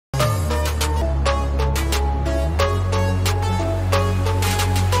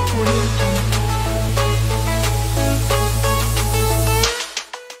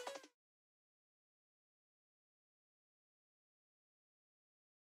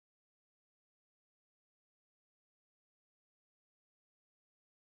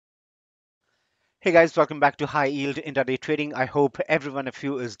Hey guys, welcome back to High Yield Intraday Trading. I hope every one of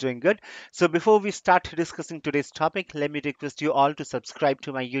you is doing good. So before we start discussing today's topic, let me request you all to subscribe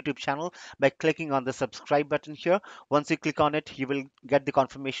to my YouTube channel by clicking on the subscribe button here. Once you click on it, you will get the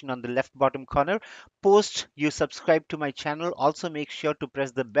confirmation on the left bottom corner. Post you subscribe to my channel, also make sure to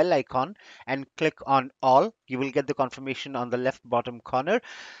press the bell icon and click on all. You will get the confirmation on the left bottom corner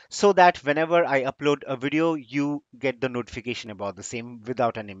so that whenever I upload a video, you get the notification about the same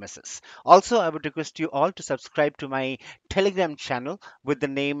without any misses. Also, I would request you all to subscribe to my Telegram channel with the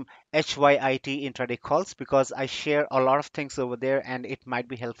name HYIT Intraday Calls because I share a lot of things over there and it might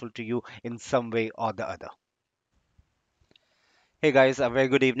be helpful to you in some way or the other. Hey guys, a very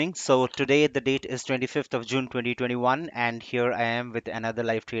good evening. So today the date is 25th of June 2021 and here I am with another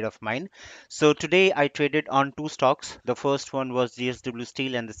live trade of mine. So today I traded on two stocks. The first one was GSW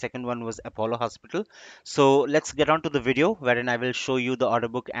Steel and the second one was Apollo Hospital. So let's get on to the video wherein I will show you the order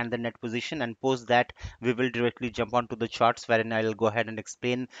book and the net position, and post that we will directly jump onto the charts wherein I'll go ahead and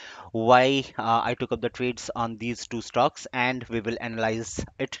explain why I took up the trades on these two stocks and we will analyze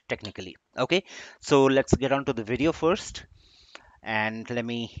it technically. Okay, so let's get on to the video first and let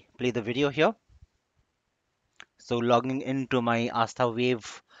me play the video here. So logging into my Asta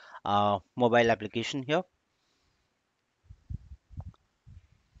Wave mobile application here,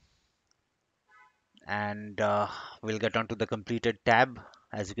 and we'll get onto the completed tab.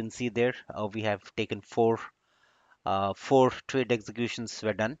 As you can see there, we have taken four trade executions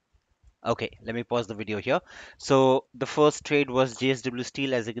were done. Okay, let me pause the video here. So the first trade was JSW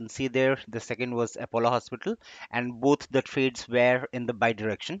Steel, as you can see there. The second was Apollo Hospital, and both the trades were in the buy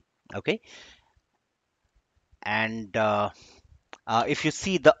direction. Okay, and if you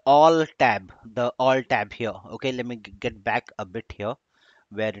see the all tab here, okay, let me get back a bit here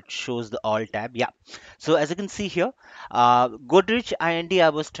where it shows the all tab. Yeah, so as you can see here, Godrej IND, I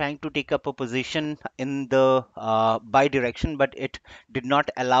was trying to take up a position in the buy direction, but it did not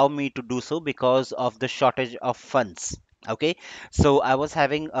allow me to do so because of the shortage of funds. Okay, so I was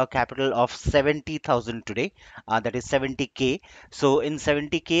having a capital of 70,000 today, that is 70k. So in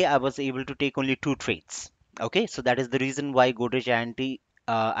 70k I was able to take only two trades. Okay, so that is the reason why Godrej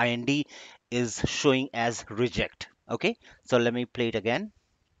IND is showing as reject. Okay, so let me play it again.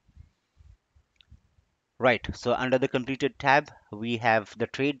 Right, so under the completed tab, we have the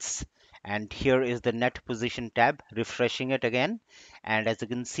trades, and here is the net position tab, refreshing it again. And as you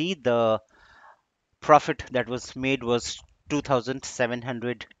can see, the profit that was made was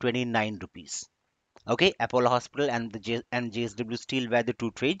 2,729 rupees. Okay, Apollo Hospital and and JSW Steel were the two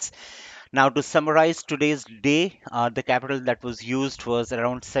trades. Now, to summarize today's day, the capital that was used was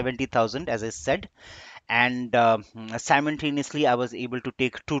around 70,000, as I said, and simultaneously I was able to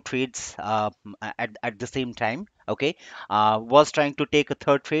take two trades at the same time. Okay, was trying to take a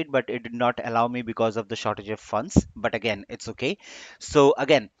third trade, but it did not allow me because of the shortage of funds, but again it's okay. So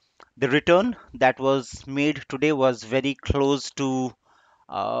again, the return that was made today was very close to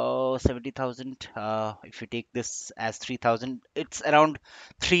 70,000. If you take this as 3,000, it's around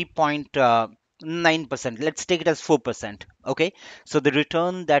 3.9%. Let's take it as 4%. Okay. So the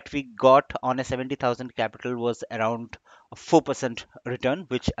return that we got on a 70,000 capital was around a 4% return,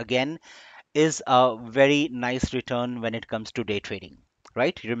 which again is a very nice return when it comes to day trading.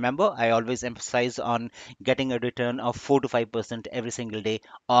 Right? Remember, I always emphasize on getting a return of 4 to 5% every single day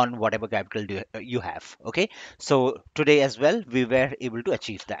on whatever capital you have. Okay, so today as well, we were able to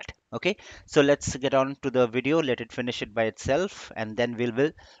achieve that. Okay, so let's get on to the video, let it finish it by itself, and then we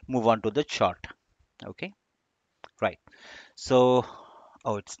will move on to the chart. Okay, right. So,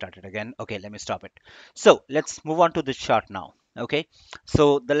 oh, it started again. Okay, let me stop it. So let's move on to the chart now. Okay,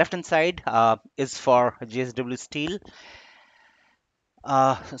 so the left hand side is for JSW Steel,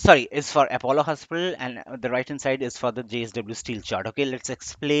 sorry, is for Apollo Hospital, and the right hand side is for the JSW Steel chart. Okay, let's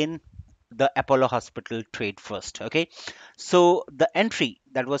explain the Apollo Hospital trade first. Okay, so the entry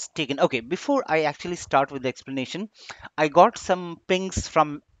that was taken. Okay, before I actually start with the explanation, I got some pings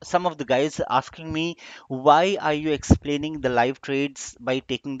from some of the guys asking me, why are you explaining the live trades by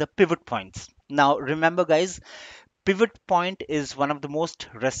taking the pivot points? Now remember guys, pivot point is one of the most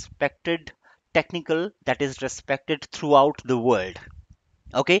respected technical that is respected throughout the world.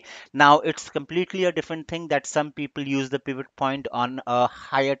 Okay, now it's completely a different thing that some people use the pivot point on a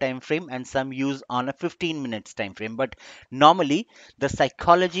higher time frame and some use on a 15 minutes time frame. But normally the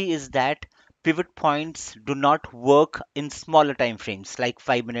psychology is that pivot points do not work in smaller time frames like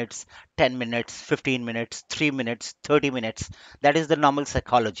 5 minutes, 10 minutes, 15 minutes, 3 minutes, 30 minutes. That is the normal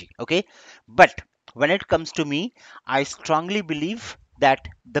psychology. Okay, but when it comes to me, I strongly believe that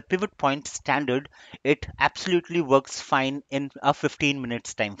the pivot point standard, it absolutely works fine in a 15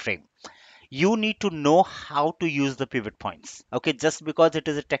 minutes time frame. you need to know how to use the pivot points. Okay, just because it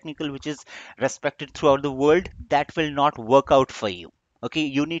is a technical which is respected throughout the world, that will not work out for you. Okay,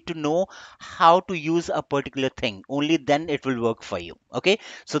 you need to know how to use a particular thing, only then it will work for you. Okay,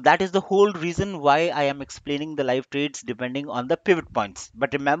 so that is the whole reason why I am explaining the live trades depending on the pivot points.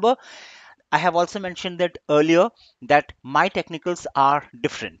 But remember, I have also mentioned that earlier, that my technicals are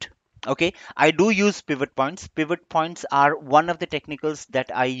different. Okay, I do use pivot points. Pivot points are one of the technicals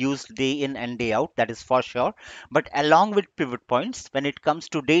that I use day in and day out, that is for sure. But along with pivot points, when it comes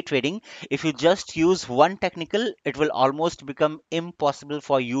to day trading, if you just use one technical, it will almost become impossible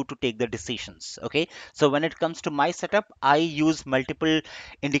for you to take the decisions. Okay, so when it comes to my setup, I use multiple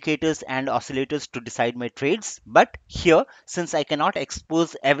indicators and oscillators to decide my trades. But here, since I cannot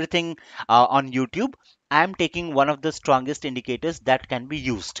expose everything on YouTube, I am taking one of the strongest indicators that can be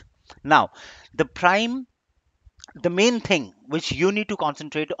used. Now, the prime, the main thing which you need to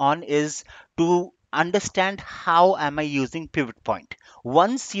concentrate on is to understand how am I using pivot point.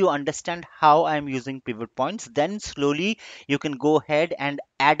 Once you understand how I am using pivot points, then slowly you can go ahead and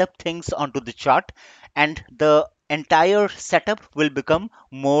add up things onto the chart, and the entire setup will become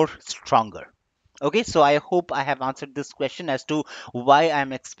more stronger. Okay, so I hope I have answered this question as to why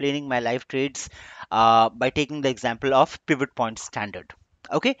I'm explaining my live trades by taking the example of pivot point standard.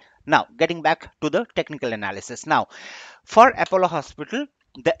 Okay, now getting back to the technical analysis. Now, for Apollo Hospital,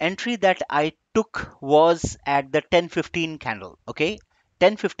 the entry that I took was at the 10:15 candle. Okay,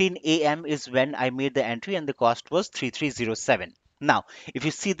 10:15 a.m. is when I made the entry, and the cost was 3307. Now, if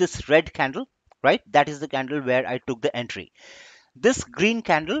you see this red candle, right, that is the candle where I took the entry. This green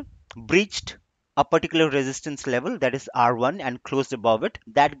candle breached a particular resistance level, that is R1, and closed above it.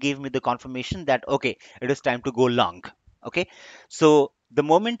 That gave me the confirmation that okay, it is time to go long. Okay, so the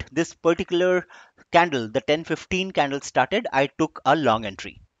moment this particular candle, the 10:15 candle started, I took a long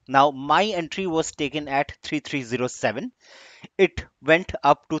entry. Now my entry was taken at 3307. It went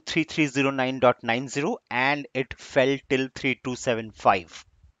up to 3309.90 and it fell till 3275.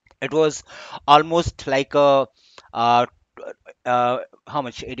 It was almost like a uh, how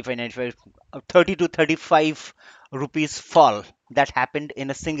much, 85, 95, 30 to 35 rupees fall that happened in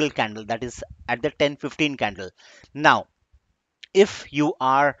a single candle, that is at the 10:15 candle. Now, if you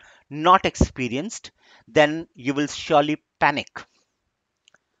are not experienced, then you will surely panic.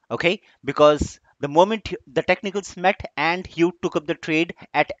 Okay, because the moment the technicals met and you took up the trade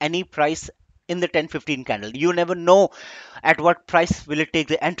at any price in the 10:15 candle, you never know at what price will it take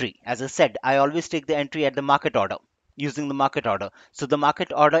the entry. As I said, I always take the entry at the market order, using the market order. So the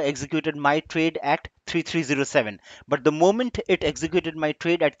market order executed my trade at 3307, but the moment it executed my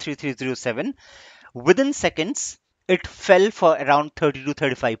trade at 3307, within seconds it fell for around 30 to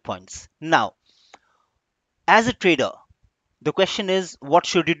 35 points. Now, as a trader, the question is, what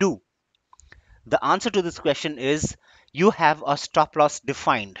should you do? The answer to this question is, you have a stop loss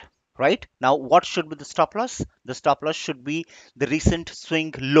defined. Right now, what should be the stop loss? The stop loss should be the recent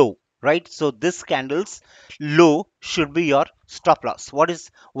swing low. Right, so this candle's low should be your stop loss. What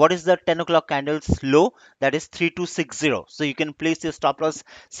is the 10 o'clock candle's low? That is 3260. So you can place your stop loss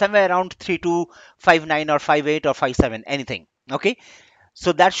somewhere around 3259 or 58 or 57, anything. Okay,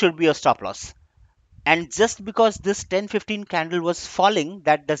 so that should be your stop loss. And just because this 10:15 candle was falling,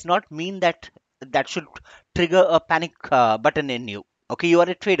 that does not mean that that should trigger a panic button in you. Okay, you are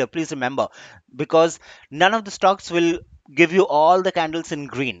a trader, please remember, because none of the stocks will give you all the candles in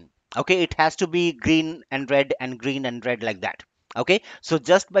green. Okay, it has to be green and red and green and red, like that. Okay, so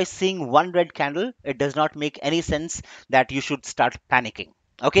just by seeing one red candle, it does not make any sense that you should start panicking.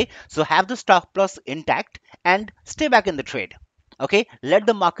 Okay, so have the stop loss intact and stay back in the trade. Okay, let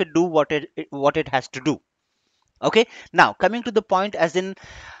the market do what it has to do. Okay, now coming to the point, as in,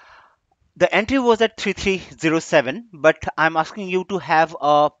 the entry was at 3307, but I'm asking you to have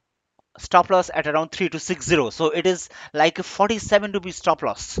a stop loss at around 3260, so it is like a 47 rupee stop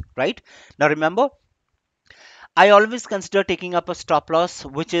loss. Right now, remember, I always consider taking up a stop loss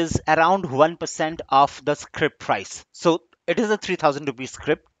which is around 1% of the script price. So it is a 3000 rupee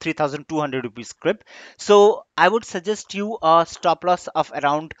script, 3200 rupee script. So I would suggest you a stop loss of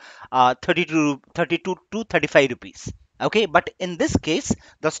around 32 to 35 rupees. Okay, but in this case,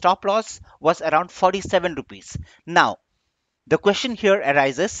 the stop loss was around 47 rupees. Now, the question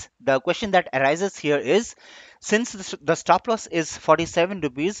that arises here is, since the stop loss is 47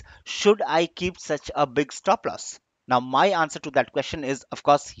 rupees, should I keep such a big stop loss? Now my answer to that question is, of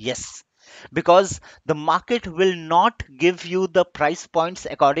course, yes, because the market will not give you the price points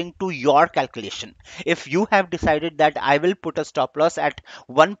according to your calculation. If you have decided that I will put a stop loss at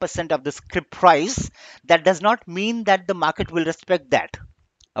 1% of the script price, that does not mean that the market will respect that.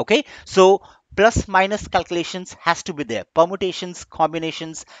 Okay, so plus minus calculations has to be there, permutations,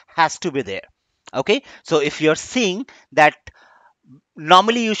 combinations has to be there. Okay, so if you're seeing that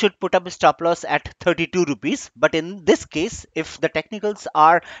normally you should put up a stop loss at 32 rupees, but in this case if the technicals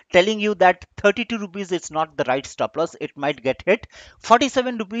are telling you that 32 rupees is not the right stop loss, it might get hit,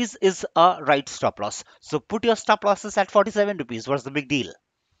 47 rupees is a right stop loss, so put your stop losses at 47 rupees. What's the big deal?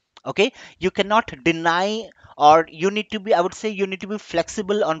 Okay, you cannot deny, or you need to be, I would say you need to be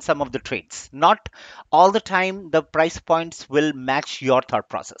flexible on some of the trades. Not all the time the price points will match your thought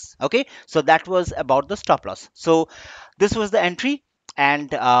process. Okay, so that was about the stop loss. So this was the entry,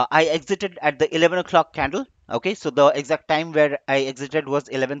 and I exited at the 11 o'clock candle. Okay, so the exact time where I exited was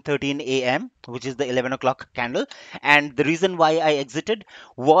 11:13 a.m., which is the 11 o'clock candle. And the reason why I exited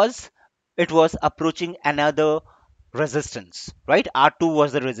was it was approaching another resistance, right? R2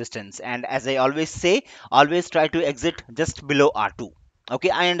 was the resistance, and as I always say, always try to exit just below R2. Okay,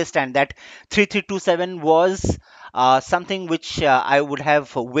 I understand that 3327 was something which I would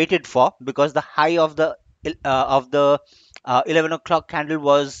have waited for, because the high of the 11 o'clock candle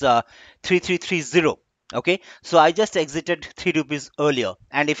was 3330. Okay, so I just exited 3 rupees earlier,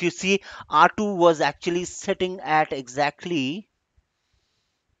 and if you see, R2 was actually sitting at exactly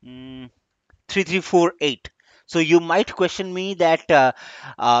mm, 3348. So you might question me that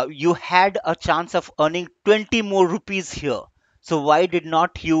you had a chance of earning 20 more rupees here, so why did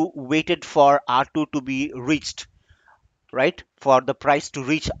not you waited for R2 to be reached, right? For the price to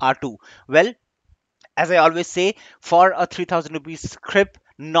reach R2. Well, as I always say, for a 3000 rupees script,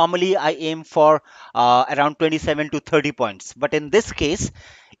 normally I aim for around 27 to 30 points, but in this case,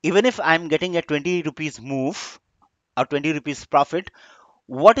 even if I'm getting a 20 rupees move or 20 rupees profit,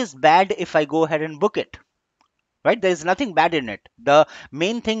 what is bad if I go ahead and book it? Right, there is nothing bad in it. The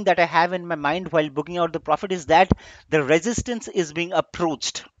main thing that I have in my mind while booking out the profit is that the resistance is being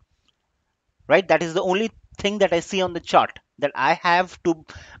approached, right? That is the only thing that I see on the chart, that I have to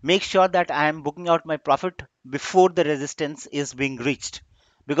make sure that I am booking out my profit before the resistance is being reached,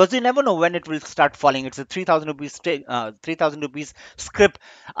 because you never know when it will start falling. It's a 3000 rupees 3000 rupees script.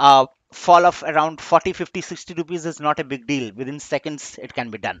 Fall of around 40, 50, 60 rupees is not a big deal. Within seconds it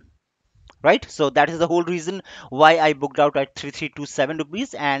can be done, right? So that is the whole reason why I booked out at 3327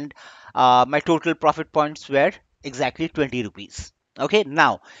 rupees, and my total profit points were exactly 20 rupees. Okay,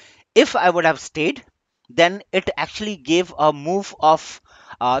 now if I would have stayed, then it actually gave a move of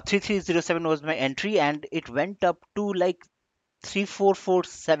 3307 was my entry, and it went up to like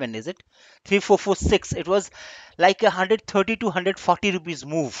 3447, is it 3446? It was like 130 to 140 rupees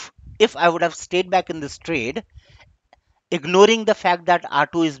move. If I would have stayed back in this trade, ignoring the fact that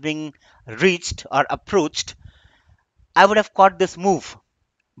R2 is being reached or approached, I would have caught this move.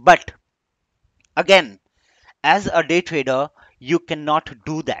 But again, as a day trader, you cannot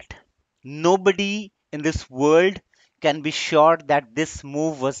do that. Nobody in this world can be sure that this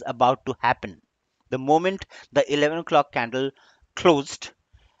move was about to happen. The moment the 11 o'clock candle closed,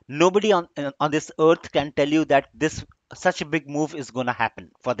 nobody on this earth can tell you that this such a big move is going to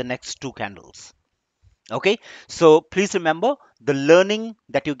happen for the next two candles. Okay, so please remember, the learning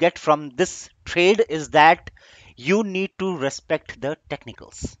that you get from this trade is that you need to respect the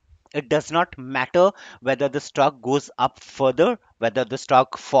technicals. It does not matter whether the stock goes up further, whether the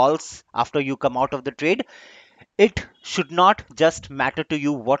stock falls after you come out of the trade. It should not just matter to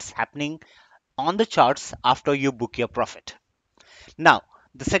you what's happening on the charts after you book your profit. Now,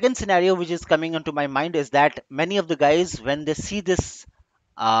 the second scenario which is coming into my mind is that many of the guys, when they see this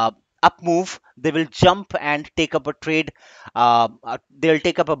uh, up move, they will jump and take up a trade. They'll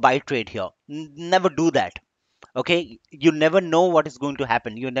take up a buy trade here. Never do that. Okay, you never know what is going to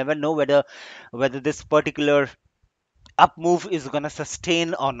happen. You never know whether this particular up move is going to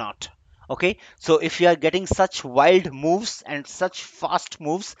sustain or not. Okay, so if you are getting such wild moves and such fast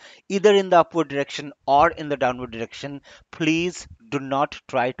moves, either in the upward direction or in the downward direction, please do not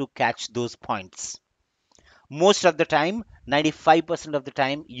try to catch those points. Most of the time, 95% of the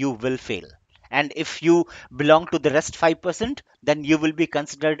time, you will fail. And if you belong to the rest 5%, then you will be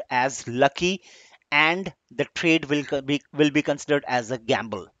considered as lucky, and the trade will be considered as a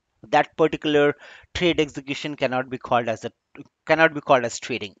gamble. That particular trade execution cannot be called as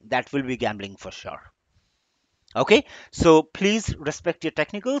trading. That will be gambling for sure. Okay, so please respect your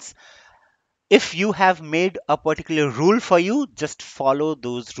technicals. If you have made a particular rule for you, just follow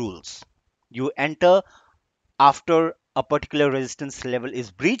those rules. You enter after a particular resistance level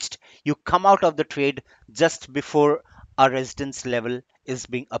is breached, you come out of the trade just before a resistance level is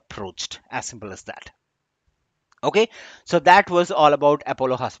being approached. As simple as that. Okay, so that was all about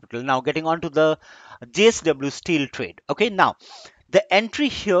Apollo Hospital. Now getting on to the JSW steel trade. Okay, now The entry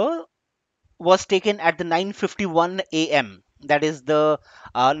here was taken at the 9:51 a.m. That is the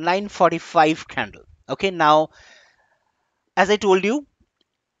 9:45 candle. Okay, now as I told you,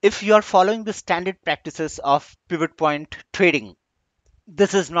 if you are following the standard practices of pivot point trading,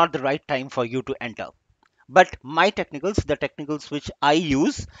 this is not the right time for you to enter. But my technicals, the technicals which I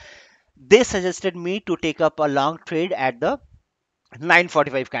use, they suggested me to take up a long trade at the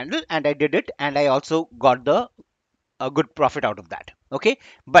 9:45 candle, and I did it, and I also got the a good profit out of that. Okay,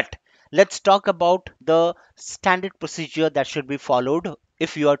 but let's talk about the standard procedure that should be followed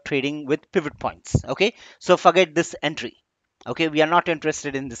if you are trading with pivot points. Okay, so forget this entry. Okay, we are not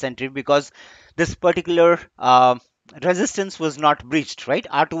interested in this entry because this particular resistance was not breached, right?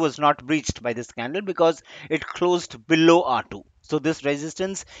 R2 was not breached by this candle because it closed below R2. So this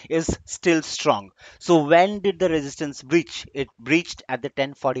resistance is still strong. So when did the resistance breach? It breached at the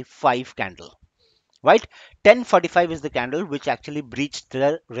 10:45 candle, right? 10:45 is the candle which actually breached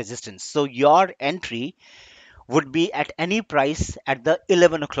the resistance. So your entry would be at any price at the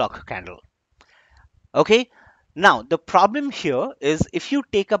 11 o'clock candle. Okay. Now the problem here is if you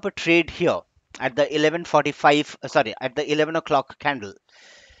take up a trade here at the 11:45, sorry, at the 11 o'clock candle,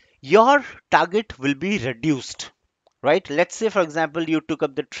 your target will be reduced, right? Let's say, for example, you took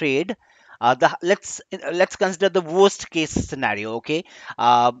up the trade. Let's consider the worst case scenario. Okay,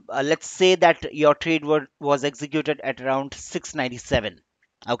 let's say that your trade was executed at around 697.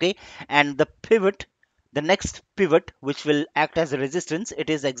 Okay, and the next pivot, which will act as a resistance, it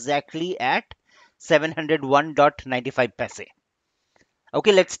is exactly at 701.95 paise.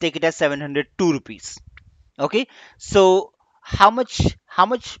 Okay, let's take it as 702 rupees. Okay, so how much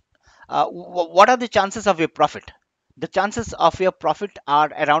what are the chances of your profit? The chances of your profit are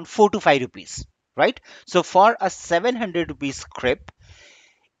around 4 to 5 rupees, right? So for a 700 rupees script,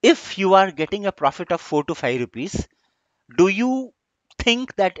 if you are getting a profit of 4 to 5 rupees, do you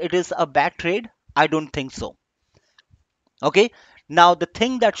think that it is a bad trade? I don't think so. Okay, now the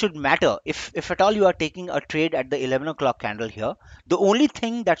thing that should matter, if at all you are taking a trade at the 11 o'clock candle here, the only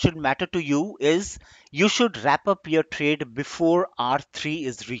thing that should matter to you is you should wrap up your trade before R3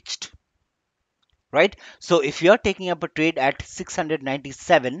 is reached, right? So if you're taking up a trade at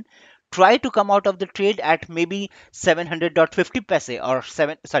 697, try to come out of the trade at maybe 700.50 paise, or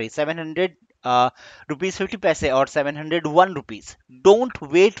 700 rupees 50 paise, or 701 rupees. Don't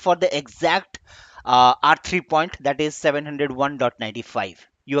wait for the exact R3 point, that is 701.95.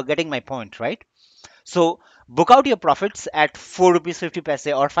 You are getting my point, right? So book out your profits at 4 rupees 50 paise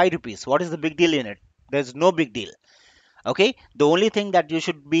or 5 rupees. What is the big deal in it? There's no big deal. Okay, the only thing that you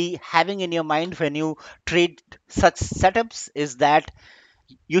should be having in your mind when you trade such setups is that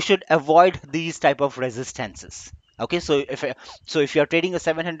you should avoid these type of resistances. Okay, so if you are trading a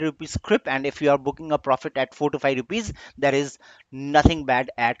 700 rupees script, and if you are booking a profit at 4 to 5 rupees, there is nothing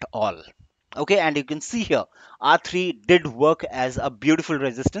bad at all. Okay, and you can see here R3 did work as a beautiful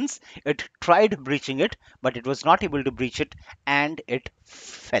resistance. It tried breaching it, but it was not able to breach it, and it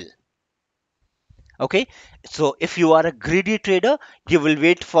fell. Okay, so if you are a greedy trader, you will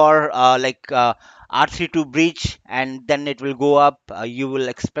wait for R3 to breach, and then it will go up. You will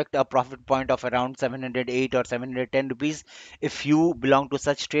expect a profit point of around 708 or 710 rupees. If you belong to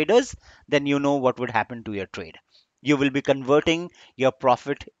such traders, then you know what would happen to your trade. You will be converting your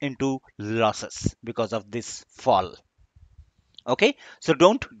profit into losses because of this fall. Okay, so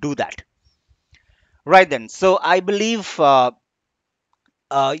don't do that. Right then, so I believe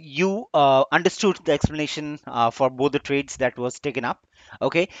you understood the explanation for both the trades that was taken up.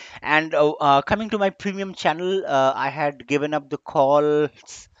 Okay, and coming to my premium channel, I had given up the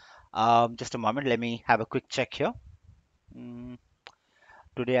calls. Just a moment, let me have a quick check here. Mm,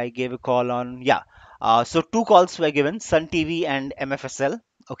 Today I gave a call on, yeah. So two calls were given, Sun TV and MFSL.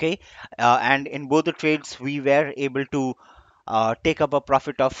 Okay, and in both the trades we were able to take up a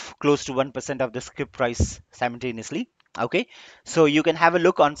profit of close to 1% of the skip price simultaneously. Okay, so you can have a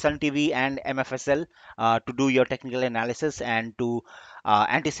look on Sun TV and MFSL to do your technical analysis and to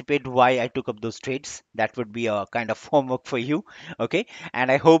anticipate why I took up those trades. That would be a kind of homework for you. Okay, and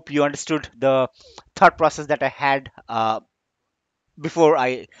I hope you understood the thought process that I had before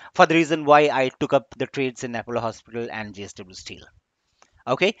I, for the reason why I took up the trades in Apollo Hospital and JSW Steel.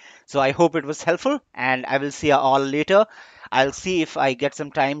 Okay, so I hope it was helpful, and I will see you all later. I'll see if I get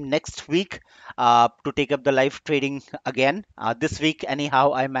some time next week to take up the live trading again. This week,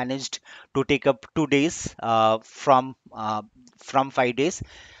 anyhow, I managed to take up 2 days from 5 days.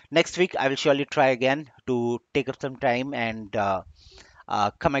 Next week, I will surely try again to take up some time and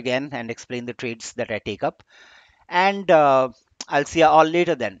come again and explain the trades that I take up. And I'll see you all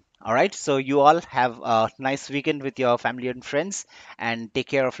later then. All right. So you all have a nice weekend with your family and friends and take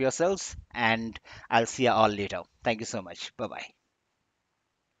care of yourselves. And I'll see you all later. Thank you so much. Bye bye.